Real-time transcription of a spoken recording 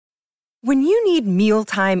When you need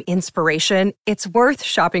mealtime inspiration, it's worth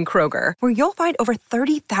shopping Kroger, where you'll find over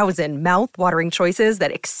 30,000 mouth-watering choices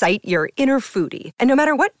that excite your inner foodie. And no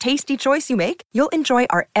matter what tasty choice you make, you'll enjoy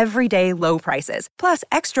our everyday low prices, plus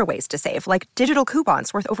extra ways to save, like digital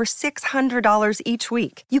coupons worth over $600 each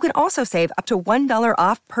week. You can also save up to $1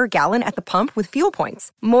 off per gallon at the pump with fuel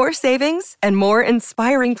points. More savings and more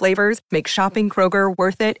inspiring flavors make shopping Kroger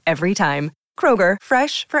worth it every time. Kroger,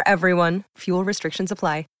 fresh for everyone. Fuel restrictions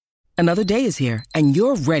apply. Another day is here, and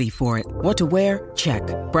you're ready for it. What to wear? Check.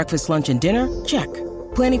 Breakfast, lunch, and dinner? Check.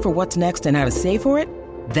 Planning for what's next and how to save for it?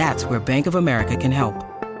 That's where Bank of America can help.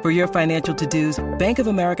 For your financial to-dos, Bank of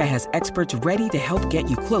America has experts ready to help get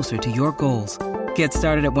you closer to your goals. Get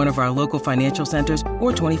started at one of our local financial centers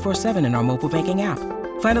or 24/7 in our mobile banking app.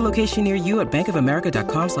 Find a location near you at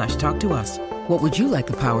bankofamerica.com/talktous. What would you like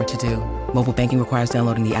the power to do? Mobile banking requires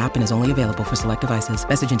downloading the app and is only available for select devices.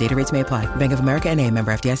 Message and data rates may apply. Bank of America N.A.,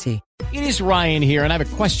 member FDIC. It is Ryan here, and I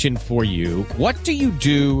have a question for you. What do you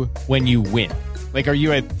do when you win? Like, are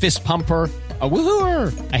you a fist pumper, a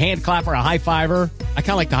woo-hooer, a hand clapper, a high-fiver? I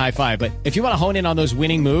kind of like the high-five, but if you want to hone in on those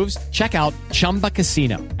winning moves, check out Chumba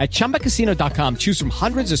Casino. At ChumbaCasino.com, choose from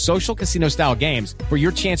hundreds of social casino-style games for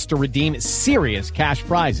your chance to redeem serious cash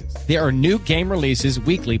prizes. There are new game releases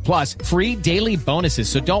weekly, plus free daily bonuses,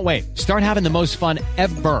 so don't wait. Start having the most fun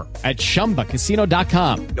ever at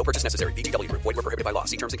ChumbaCasino.com. No purchase necessary. VGW Group. Void where prohibited by law.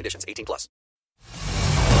 See terms and conditions. 18+.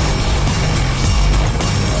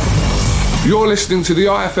 You're listening to the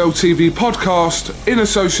IFL TV podcast in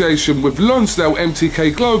association with Lonsdale MTK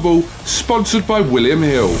Global, sponsored by William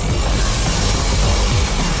Hill.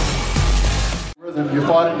 You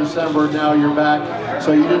fought in December, now you're back,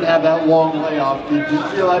 so you didn't have that long layoff. Did you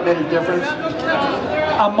feel that made a difference?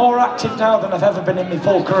 I'm more active now than I've ever been in my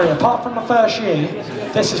full career. Apart from the first year,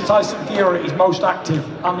 this is TYSON FURY, he's most active.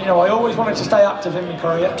 And I always wanted to stay active in my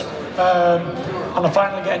career. And I'm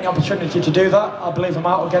finally getting the opportunity to do that. I believe I'm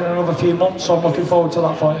out again in another few months, so I'm looking forward to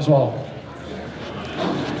that fight as well.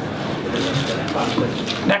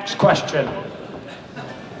 Next question.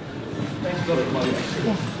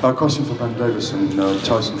 A question for Ben Davis and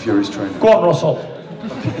TYSON FURY's trainer. Go on, Russell.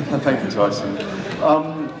 Thank you, Tyson.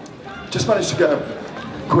 Just managed to get a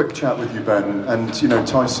quick chat with you, Ben, and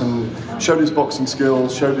Tyson showed his boxing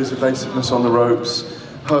skills, showed his evasiveness on the ropes,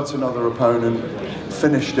 hurt another opponent,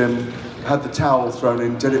 finished him, had the towel thrown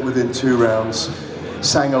in, did it within 2 rounds,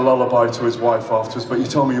 sang a lullaby to his wife afterwards, but you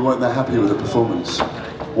told me you weren't that happy with the performance.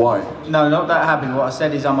 Why? No, not that happy. What I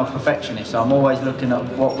said is I'm a perfectionist, so I'm always looking at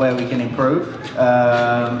where we can improve.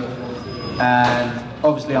 And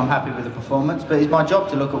obviously I'm happy with the performance, but it's my job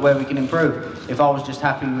to look at where we can improve. If I was just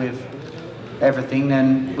happy with everything,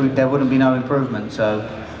 then there wouldn't be no improvement. So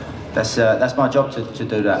that's my job to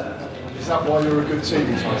do that. Is that why you're a good team,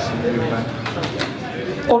 Tyson?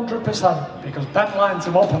 100%, because Ben lines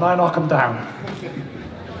him up and I knock him down.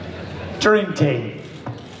 Dream team.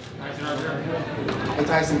 Hey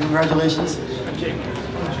Tyson, congratulations.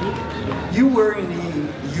 You wearing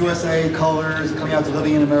the USA colors, coming out to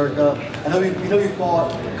living in America. I know you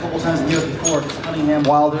fought a couple times in the years before, Cunningham,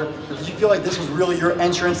 Wilder. Did you feel like this was really your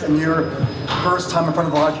entrance and your first time in front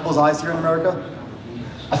of a lot of people's eyes here in America?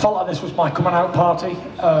 I felt like this was my coming out party.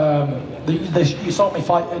 You saw me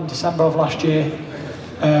fight in December of last year.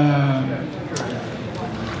 I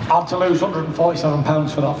had to lose 147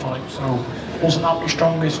 pounds for that fight, so wasn't that my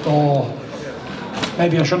strongest, or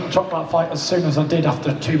maybe I shouldn't have took that fight as soon as I did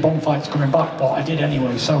after 2 bum fights coming back, but I did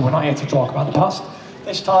anyway, so we're not here to talk about the past.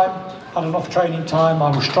 This time, I had enough training time,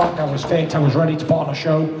 I was strong, I was fit, I was ready to put on a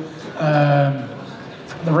show.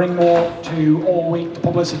 From the ring walk to all week, the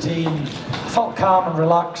publicity, and I felt calm and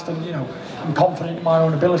relaxed, and I'm confident in my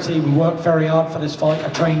own ability. We worked very hard for this fight. I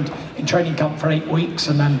trained in training camp for 8 weeks,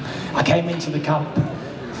 and then I came into the camp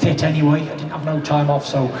fit anyway. I didn't have no time off,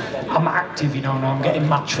 so I'm active, now I'm getting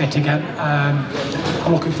match fit again.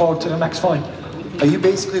 I'm looking forward to the next fight. Are you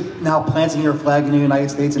basically now planting your flag in the United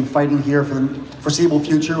States and fighting here for the foreseeable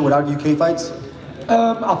future without UK fights?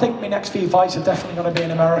 I think my next few fights are definitely going to be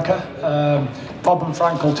in America. Bob and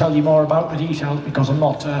Frank will tell you more about the details, because I'm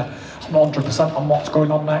not 100% on what's going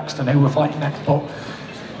on next and who we're fighting next, but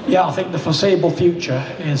yeah, I think the foreseeable future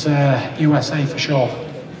is USA for sure.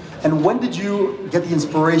 And when did you get the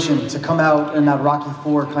inspiration to come out in that Rocky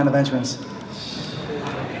IV kind of entrance?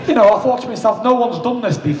 I thought to myself, no one's done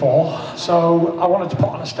this before, so I wanted to put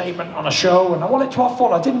on a statement on a show, and I wanted to have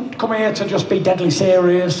fun. I didn't come here to just be deadly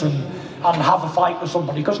serious and have a fight with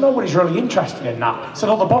somebody, because nobody's really interested in that. It's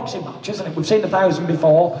another boxing match, isn't it? We've seen 1,000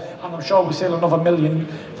 before, and I'm sure we'll see another 1,000,000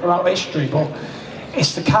 throughout history, but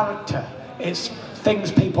it's the character, it's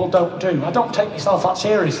things people don't do. I don't take myself that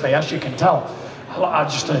seriously, as you can tell. I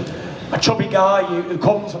just a chubby guy who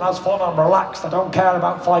comes and has fun. I'm relaxed. I don't care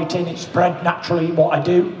about fighting. It's bred naturally what I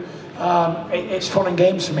do. It's fun and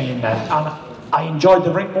games for me in there. And I enjoyed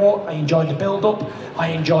the ring walk. I enjoyed the build-up. I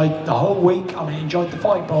enjoyed the whole week, and I enjoyed the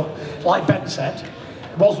fight. But like Ben said,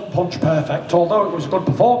 it wasn't punch perfect. Although it was a good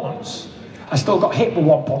performance, I still got hit with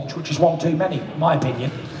one punch, which is one too many, in my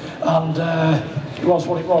opinion. And it was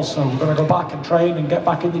what it was. So we're going to go back and train and get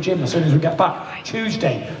back in the gym as soon as we get back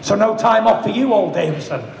Tuesday. So no time off for you, old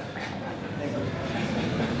Davison.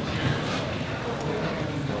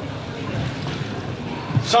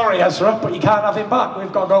 Sorry, Ezra, but you can't have him back.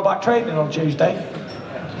 We've got to go back training on Tuesday.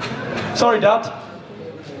 Sorry, Dad.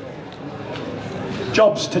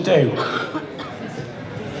 Jobs to do.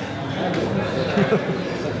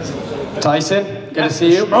 Tyson, good to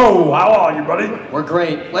see you. Oh, how are you, buddy? We're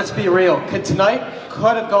great. Let's be real. Could tonight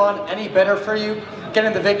have gone any better for you?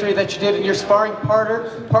 Getting the victory that you did, and your sparring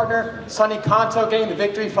partner, Sonny Kanto, getting the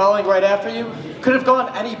victory following right after you, could have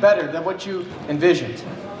gone any better than what you envisioned?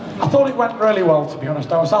 I thought it went really well, to be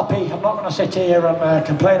honest. I was happy. I'm not going to sit here and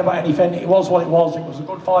complain about anything. It was what it was. It was a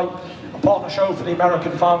good fight. I put on a show for the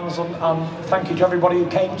American fans, and thank you to everybody who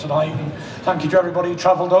came tonight, and thank you to everybody who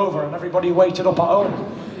travelled over, and everybody who waited up at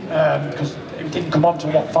home, because it didn't come on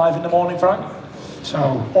till, what, 5 in the morning, Frank?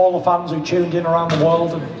 So all the fans who tuned in around the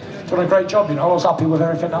world and done a great job, you know. I was happy with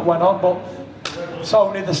everything that went on, but it's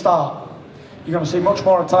only the start. You're going to see much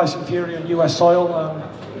more of Tyson Fury on US soil.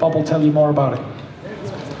 Bob will tell you more about it.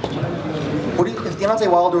 If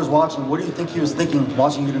Deontay Wilder was watching, what do you think he was thinking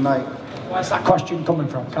watching you tonight? Where's that question coming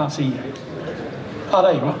from? Can't see you. Oh,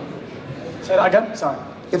 there you are. Say that again? Sorry.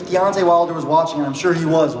 If Deontay Wilder was watching, and I'm sure he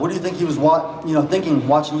was, what do you think he was thinking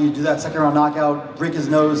watching you do that second round knockout, break his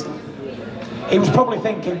nose? He was probably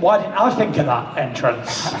thinking, why didn't I think of that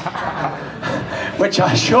entrance? Which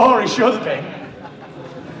I'm sure he should have been.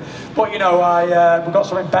 But, you know, we've got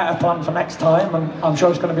something better planned for next time, and I'm sure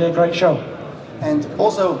it's going to be a great show. And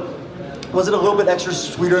also, was it a little bit extra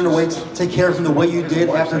sweeter in a way to take care of him the way you did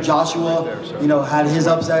after Joshua, had his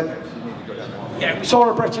upset? Yeah, we saw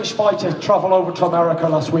a British fighter travel over to America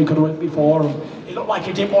last week or the week before, and it looked like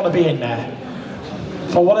he didn't want to be in there.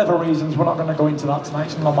 For whatever reasons, we're not going to go into that tonight.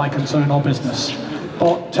 It's not my concern or business.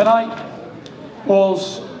 But tonight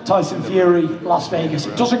was Tyson Fury, Las Vegas.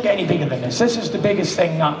 It doesn't get any bigger than this. This is the biggest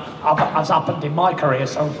thing that has happened in my career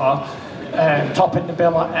so far. Topping the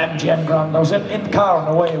bill at MGM Grand. I was in the car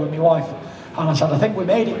on the way with my wife, and I said, I think we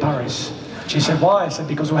made it, Paris. She said, why? I said,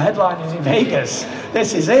 because we're headlining in Vegas.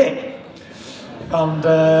 This is it. And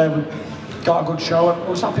we got a good show, and I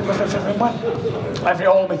was happy with everything went.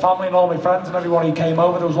 All my family and all my friends and everyone who came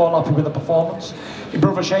over, they was all happy with the performance. My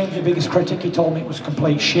brother Shane's the biggest critic. He told me it was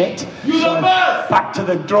complete shit. So back to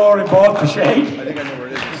the drawing board for Shane. I think I know where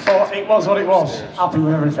it is. But it was what it was. Happy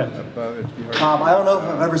with everything. I don't know if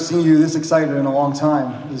I've ever seen you this excited in a long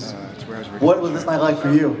time. What was this night like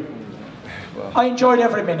for you? I enjoyed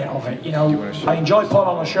every minute of it, you know. I enjoyed putting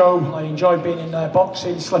on a show. I enjoyed being in there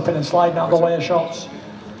boxing, slipping and sliding out the way of shots.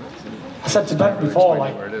 I said to Ben before,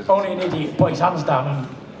 like, only an idiot put his hands down and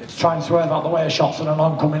try and swerve out the way of shots in an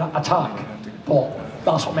oncoming attack. But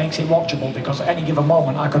that's what makes it watchable, because at any given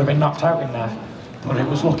moment I could have been knocked out in there. But it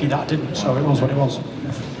was lucky that I didn't, so it was what it was.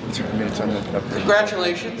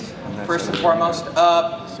 Congratulations, first and foremost.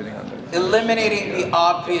 Eliminating the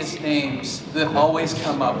obvious names that always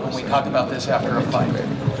come up when we talk about this after a fight.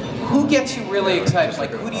 Who gets you really excited?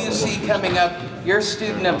 Like, who do you see coming up? You're a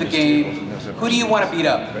student of the game. Who do you want to beat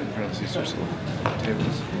up?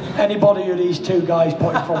 Anybody who these two guys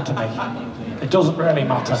put in front of me. It doesn't really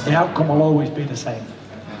matter. The outcome will always be the same.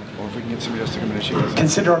 Or if we can get somebody else to come in and shoot.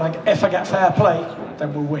 Considering if I get fair play,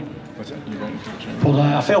 then we'll win. But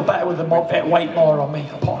I feel better with the bit of weight more on me.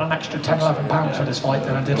 I put on an extra 10-11 pounds for this fight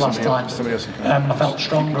than I did last time. I felt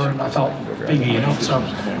stronger and I felt bigger, you know, so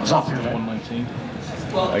I was happy with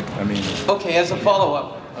it. Okay, as a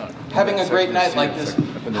follow-up, having a great night like this,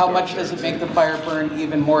 how much does it make the fire burn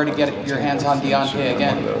even more to get your hands on Deontay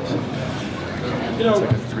again? You know,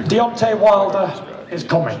 Deontay Wilder is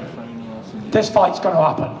coming. This fight's going to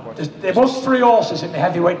happen. There was 3 horses in the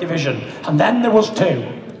heavyweight division, and then there was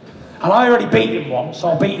 2. And I already beat him once, so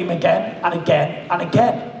I'll beat him again, and again, and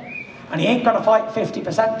again. And he ain't going to fight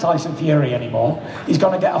 50% Tyson Fury anymore. He's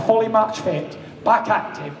going to get a fully match fit, back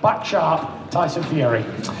active, back sharp Tyson Fury.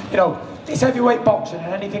 You know, it's heavyweight boxing,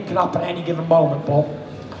 and anything can happen at any given moment, but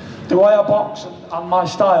the way I box and my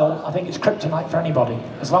style, I think it's kryptonite for anybody.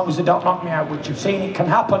 As long as they don't knock me out, which you've seen it can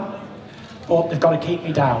happen, but they've got to keep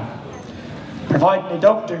me down. Providing they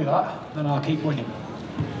don't do that, then I'll keep winning.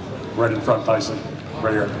 Right in front, Tyson.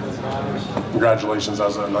 Right here. Congratulations, that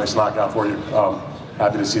was a nice knockout for you.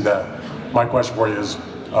 Happy to see that. My question for you is,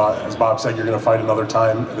 As Bob said, you're going to fight another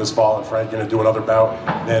time this fall, and Frank going to do another bout.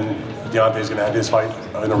 Then Deontay's going to have his fight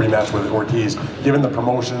in a rematch with Ortiz. Given the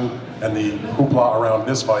promotion and the hoopla around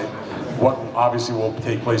this fight, what obviously will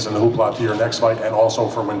take place in the hoopla to your next fight, and also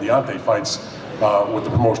for when Deontay fights with the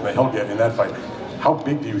promotion that he'll get in that fight, how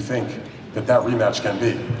big do you think that rematch can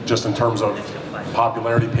be, just in terms of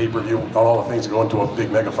popularity, pay-per-view, and all the things that go into a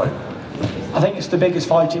big mega fight? I think it's the biggest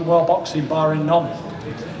fight in world boxing, barring none.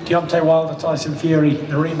 Deontay Wilder, Tyson Fury,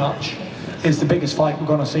 the rematch is the biggest fight we're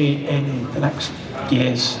going to see in the next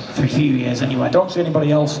years, for a few years anyway. I don't see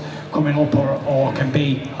anybody else coming up or can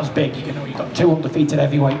be as big. You know, you've got 2 undefeated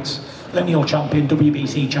heavyweights, lineal champion,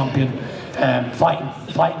 WBC champion,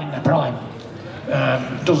 fighting in their prime.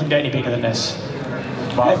 Doesn't get any bigger than this.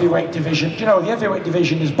 Heavyweight division, you know, the heavyweight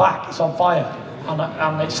division is back, it's on fire.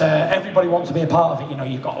 And it's everybody wants to be a part of it. You know,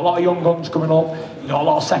 you've got a lot of young guns coming up. You've got a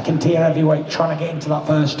lot of second-tier heavyweight trying to get into that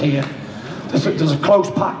first tier. There's a close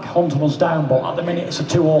pack hunting us down, but at the minute it's a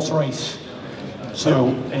 2-horse race. So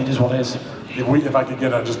it is what it is. If I could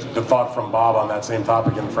get just the thought from Bob on that same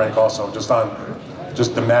topic, and Frank also, just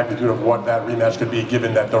the magnitude of what that rematch could be,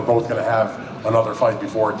 given that they're both going to have another fight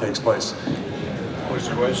before it takes place. What's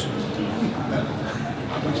the question?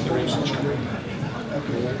 How much the race is coming?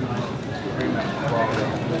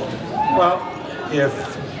 Well,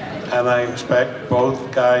 and I expect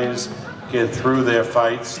both guys get through their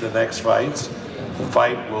fights, the next fights. The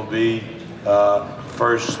fight will be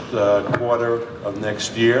first quarter of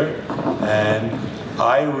next year, and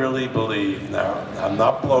I really believe, now, I'm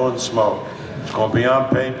not blowing smoke, it's going to be on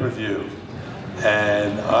pay-per-view,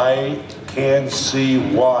 and I can't see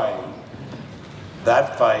why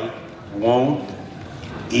that fight won't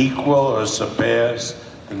equal or surpass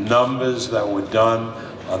the numbers that were done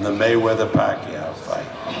on the Mayweather-Pacquiao fight.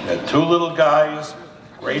 You had 2 little guys,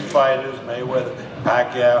 great fighters, Mayweather,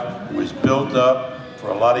 Pacquiao, who was built up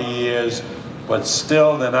for a lot of years, but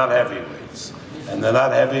still they're not heavyweights. And they're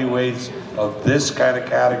not heavyweights of this kind of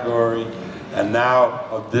category, and now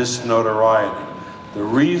of this notoriety. The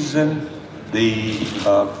reason the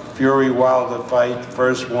Fury-Wilder fight, the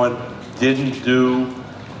first one, didn't do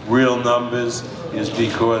real numbers is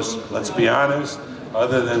because, let's be honest,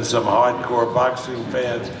 other than some hardcore boxing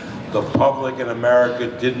fans, the public in America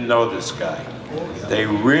didn't know this guy. They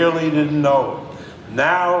really didn't know him.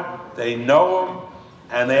 Now they know him,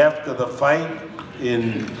 and after the fight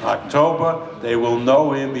in October, they will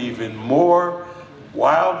know him even more.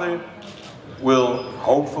 Wilder will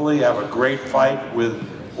hopefully have a great fight with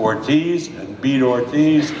Ortiz and beat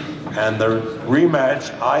Ortiz, and the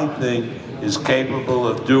rematch, I think, is capable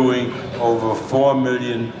of doing over 4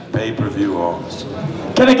 million pay-per-view homes.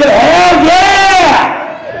 Can I get a hell yeah?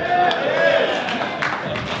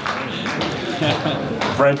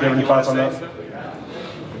 Frank, do you have any thoughts on that?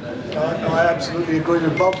 I absolutely agree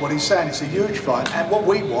with Bob, what he's saying. It's a huge fight, and what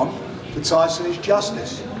we want for Tyson is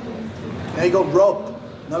justice. Now, he got robbed,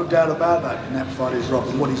 no doubt about that, in that fight he's robbed,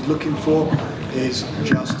 and what he's looking for is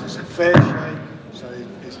justice, a fair shake, so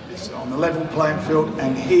it's on the level playing field,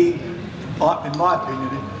 and he, in my opinion,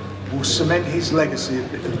 will cement his legacy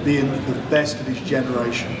of being the best of his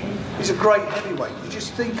generation. He's a great heavyweight. You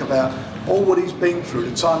just think about all what he's been through,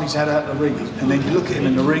 the time he's had out in the ring, and then you look at him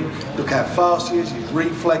in the ring, look how fast he is, his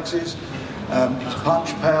reflexes, his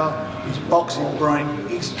punch power, his boxing brain.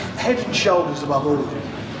 He's head and shoulders above all of them.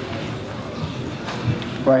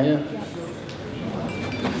 Right here.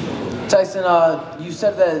 Tyson, you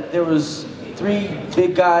said that there was 3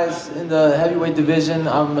 big guys in the heavyweight division.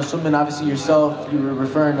 I'm assuming obviously yourself, you were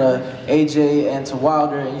referring to AJ and to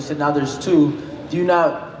Wilder, and you said now there's 2. Do you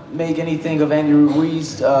not make anything of Andy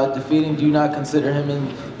Ruiz defeating? Do you not consider him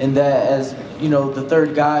in that as, you know, the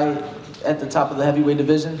 3rd guy at the top of the heavyweight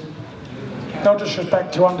division? No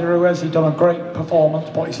disrespect to Andy Ruiz, he's done a great performance,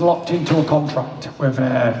 but he's locked into a contract with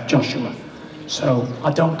Joshua. So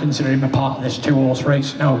I don't consider him a part of this 2-horse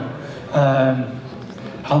race, no.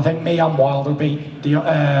 I think me and Wilder beat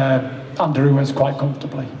Andy Ruiz quite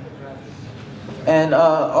comfortably. And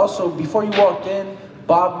also, before you walked in,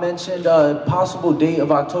 Bob mentioned a possible date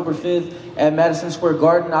of October 5th at Madison Square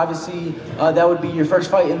Garden. Obviously, that would be your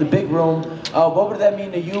first fight in the big room. What would that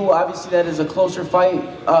mean to you? Obviously, that is a closer flight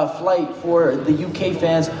for the UK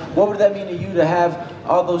fans. What would that mean to you to have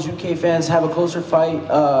all those UK fans have a closer fight,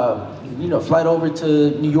 flight over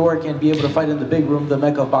to New York and be able to fight in the big room, the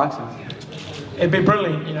Mecca of boxing? It'd be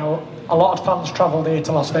brilliant, you know. A lot of fans travelled here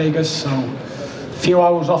to Las Vegas, so a few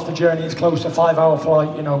hours off the journey, it's close to a 5-hour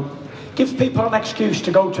flight, you know. Gives people an excuse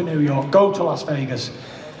to go to New York, go to Las Vegas.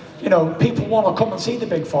 You know, people want to come and see the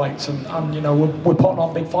big fights, and you know, we're putting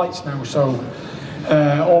on big fights now, so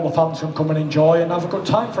all the fans can come and enjoy and have a good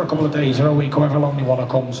time for a couple of days or a week, however long they want to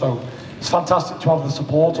come. So it's fantastic to have the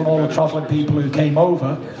support, and all the travelling people who came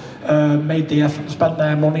over made the effort, spent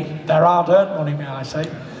their money, their hard-earned money, may I say,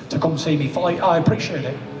 to come see me fight. I appreciate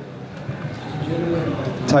it.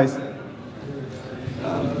 Tyson,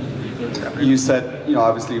 you said, you know,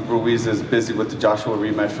 obviously Ruiz is busy with the Joshua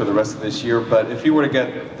rematch for the rest of this year, but if you were to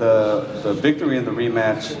get the victory in the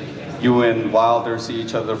rematch, you and Wilder see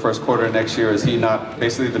each other the first quarter of next year, is he not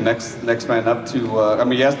basically the next man up to, I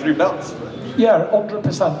mean, he has 3 belts. Yeah,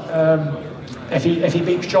 100%. If he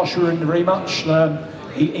beats Joshua in the rematch,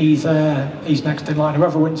 he's next in line.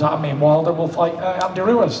 Whoever wins out of me and Wilder will fight Andy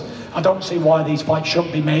Ruiz. I don't see why these fights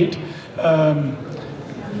shouldn't be made.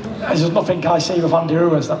 There's nothing I see with Andy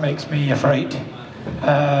Ruiz that makes me afraid.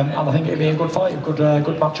 And I think it'd be a good fight, a good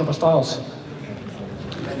matchup of styles.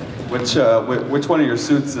 Which one of your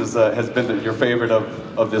suits has been your favorite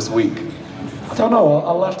of this week? I don't know.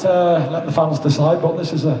 I'll let the fans decide, but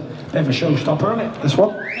this is a bit of a showstopper, isn't it? This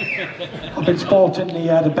one. I've been sporting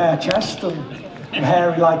the bare chest and I'm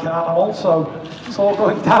hairy like an animal, so it's all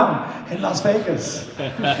going down in Las Vegas.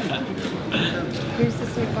 Here's the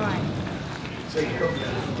suit fine.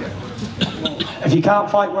 If you can't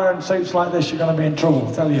fight wearing suits like this, you're going to be in trouble,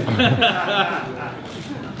 I'll tell you.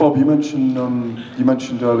 Bob, you mentioned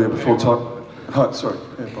earlier before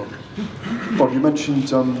Bob, you mentioned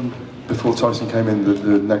before Tyson came in that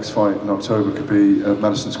the next fight in October could be at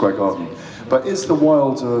Madison Square Garden. But is the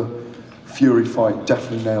Wilder Fury fight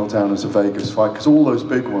definitely nailed down as a Vegas fight? Because all those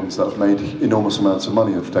big ones that have made enormous amounts of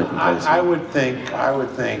money have taken place. I would think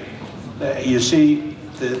that, you see,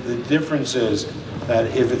 the difference is that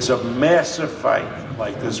if it's a massive fight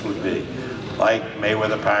like this would be, like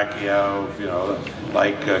Mayweather-Pacquiao, you know,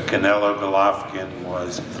 like Canelo-Golovkin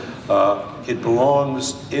was, it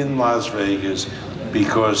belongs in Las Vegas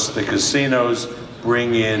because the casinos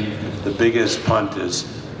bring in the biggest punters,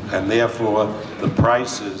 and therefore the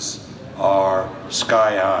prices are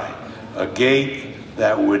sky high. A gate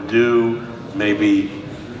that would do maybe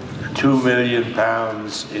 £2 million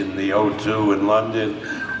in the O2 in London,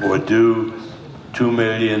 or do $2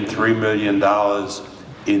 million, $3 million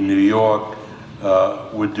in New York,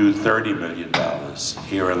 would do $30 million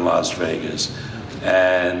here in Las Vegas.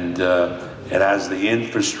 And it has the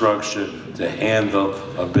infrastructure to handle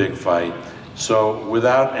a big fight. So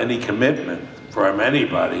without any commitment from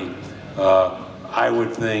anybody, I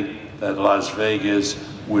would think that Las Vegas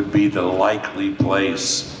would be the likely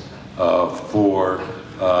place for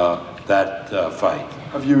that fight.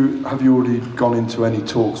 Have you already gone into any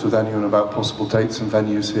talks with anyone about possible dates and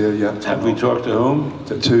venues here yet? Have we talked to whom?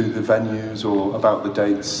 To the venues or about the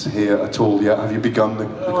dates here at all yet? Have you begun the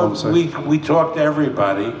conversation? We talk to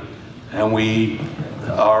everybody, and we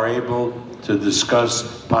are able to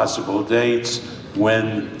discuss possible dates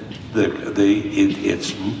when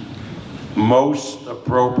it's most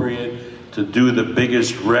appropriate to do the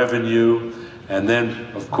biggest revenue. And then,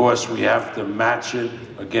 of course, we have to match it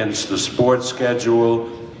against the sports schedule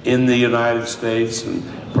in the United States, and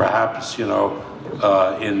perhaps, you know,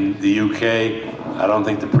 in the UK, I don't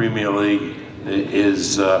think the Premier League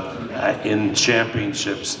is in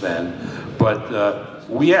championships then. But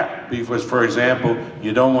yeah, because, for example,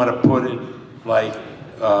 you don't want to put it like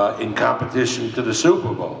in competition to the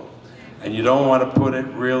Super Bowl. And you don't want to put it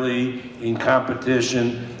really in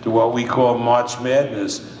competition to what we call March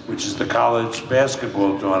Madness, which is the college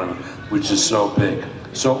basketball tournament, which is so big.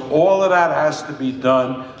 So all of that has to be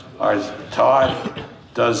done. Our Todd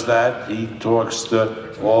does that. He talks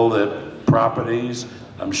to all the properties.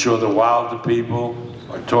 I'm sure the Wilder people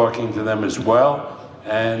are talking to them as well,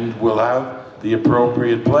 and we'll have the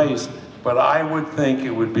appropriate place. But I would think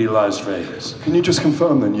it would be Las Vegas. Can you just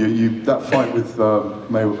confirm then, that fight with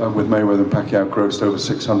Mayweather and Pacquiao grossed over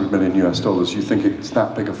 $600 million US? You think it's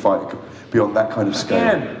that big a fight? It could be on that kind of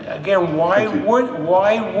scale? Again, why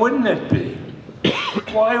wouldn't it be?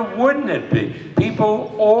 Why wouldn't it be?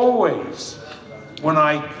 People always, when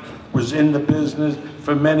I was in the business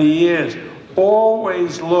for many years,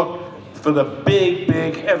 always look for the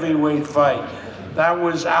big heavyweight fight. That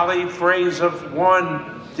was Ali Fraser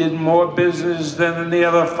won. Did more business than any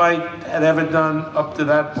other fight had ever done up to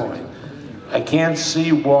that point. I can't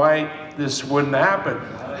see why this wouldn't happen,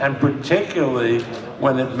 and particularly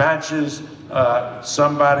when it matches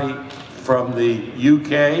somebody from the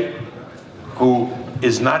UK who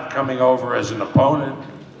is not coming over as an opponent,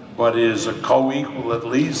 but is a co-equal at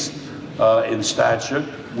least in stature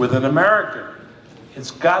with an American.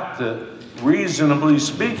 It's got to, reasonably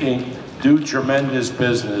speaking, do tremendous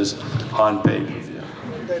business on pay-per-view.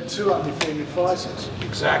 They're two undefeated fighters.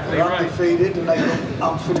 Exactly They're right. undefeated and they've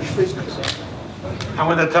got unfinished business. And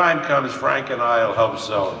when the time comes, Frank and I will help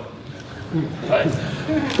sell it.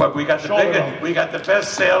 But we got the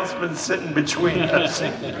best salesman sitting between us.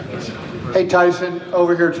 Hey Tyson,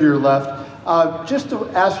 over here to your left. Just to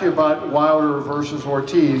ask you about Wilder versus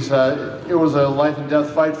Ortiz. It was a life and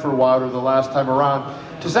death fight for Wilder the last time around.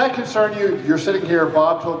 Does that concern you? You're sitting here,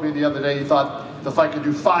 Bob told me the other day he thought the fight could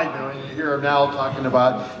do $5 million. You hear him now talking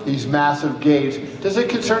about these massive gates. Does it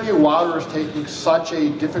concern you Wilder is taking such a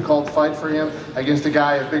difficult fight for him against a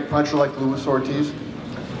guy, a big puncher like Luis Ortiz?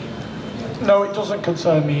 No, it doesn't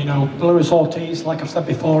concern me. You know, Luis Ortiz, like I've said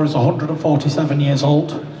before, is 147 years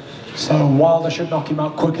old. So Wilder should knock him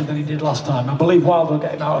out quicker than he did last time. I believe Wilder will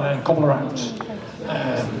get him out of there in a couple of rounds.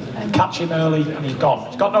 Catch him early and he's gone.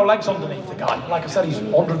 He's got no legs underneath the guy. Like I said, he's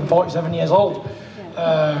 147 years old.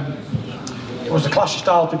 It was a clash of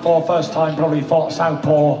styles before. First time probably fought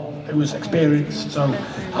Southpaw, who was experienced. So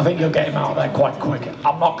I think he'll get him out of there quite quick.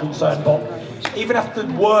 I'm not concerned, but even if the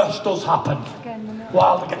worst does happen,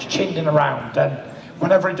 Wilder gets chinned in a round, then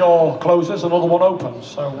when every door closes, another one opens.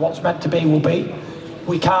 So what's meant to be will be.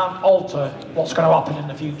 We can't alter what's going to happen in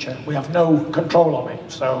the future. We have no control on it.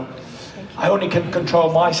 So I only can control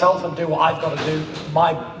myself and do what I've got to do,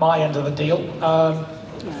 my end of the deal. And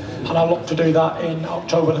I look to do that in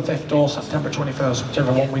October the 5th or September 21st,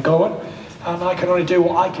 whichever one we go on. And I can only do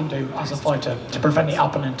what I can do as a fighter to prevent it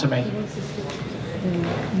happening to me.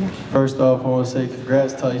 First off, I want to say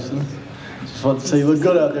congrats, Tyson. Just want to say you look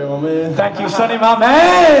good out there, my man. Thank you, Sonny, my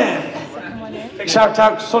man. Big shout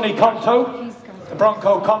out to Sonny Conto, the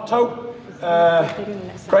Bronco Conto.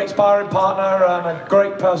 Great sparring partner and a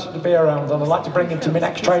great person to be around. And I'd like to bring him to my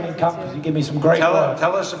next training camp because he gave me some great work.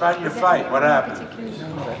 Tell us about your fight. What happened?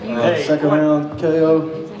 Second round KO,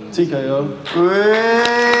 TKO.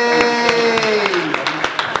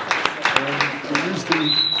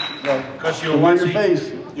 Because you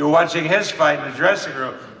were watching his fight in the dressing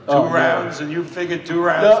room. Two rounds, and you figured 2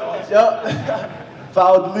 rounds. Yep.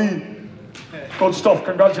 Fouled the lead. Good stuff.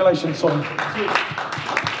 Congratulations, son.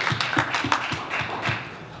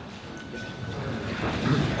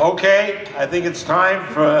 Okay, I think it's time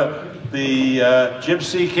for the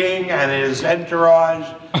Gypsy King and his entourage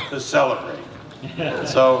to celebrate.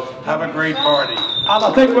 So have a great party. And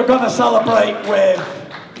I think we're going to celebrate with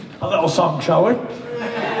a little song, shall we?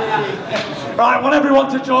 Right, I want everyone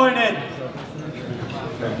to join in.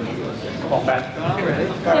 Come on, Ben.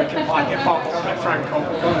 Eric, if I get back, I'll get Franco.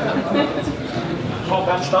 Come on,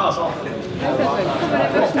 Ben, start us off.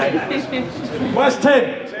 Where's Tim?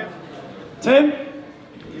 Tim?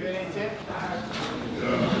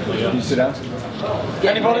 Can you sit down?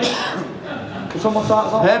 Anybody? Can someone start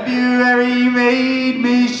us off? February made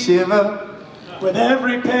me shiver with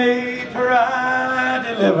every paper I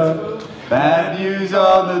deliver. Bad news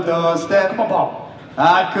on the doorstep. Come on, Bob.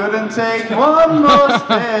 I couldn't take one more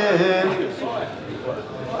step.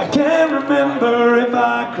 I can't remember if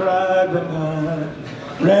I cried when I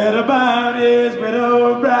read about his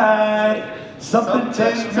widowed bride. Something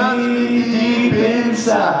touched me deep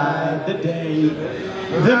inside the day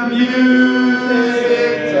the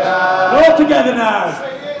music died. All together now.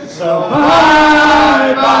 So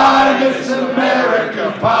bye bye, Miss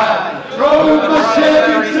American Pie. Drove my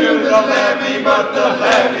Chevy to the levee, but the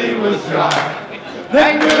levee was dry.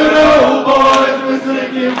 Them good old boys was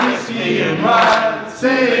drinking whiskey and rye,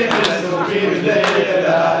 saying this'll be the day that I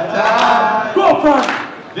die. Go, Frank!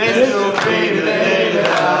 This'll be the day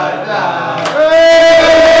that I die.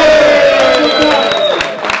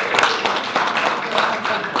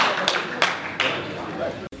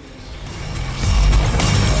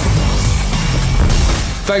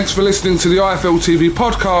 Thanks for listening to the IFL TV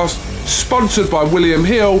podcast, sponsored by William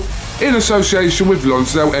Hill, in association with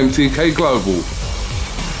Lonsdale MTK Global.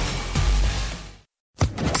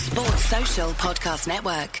 Sports Social Podcast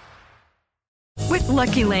Network. With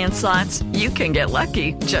Lucky Land Slots, you can get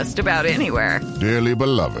lucky just about anywhere. Dearly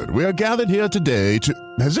beloved, we are gathered here today to...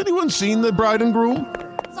 Has anyone seen the bride and groom?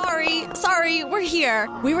 Sorry, we're here.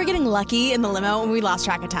 We were getting lucky in the limo and we lost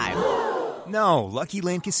track of time. No, Lucky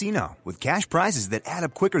Land Casino, with cash prizes that add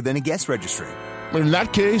up quicker than a guest registry. In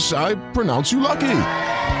that case, I pronounce you lucky.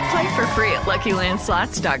 Play for free at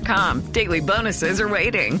LuckyLandSlots.com. Daily bonuses are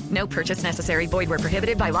waiting. No purchase necessary. Void where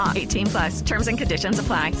prohibited by law. 18+. Terms and conditions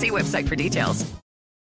apply. See website for details.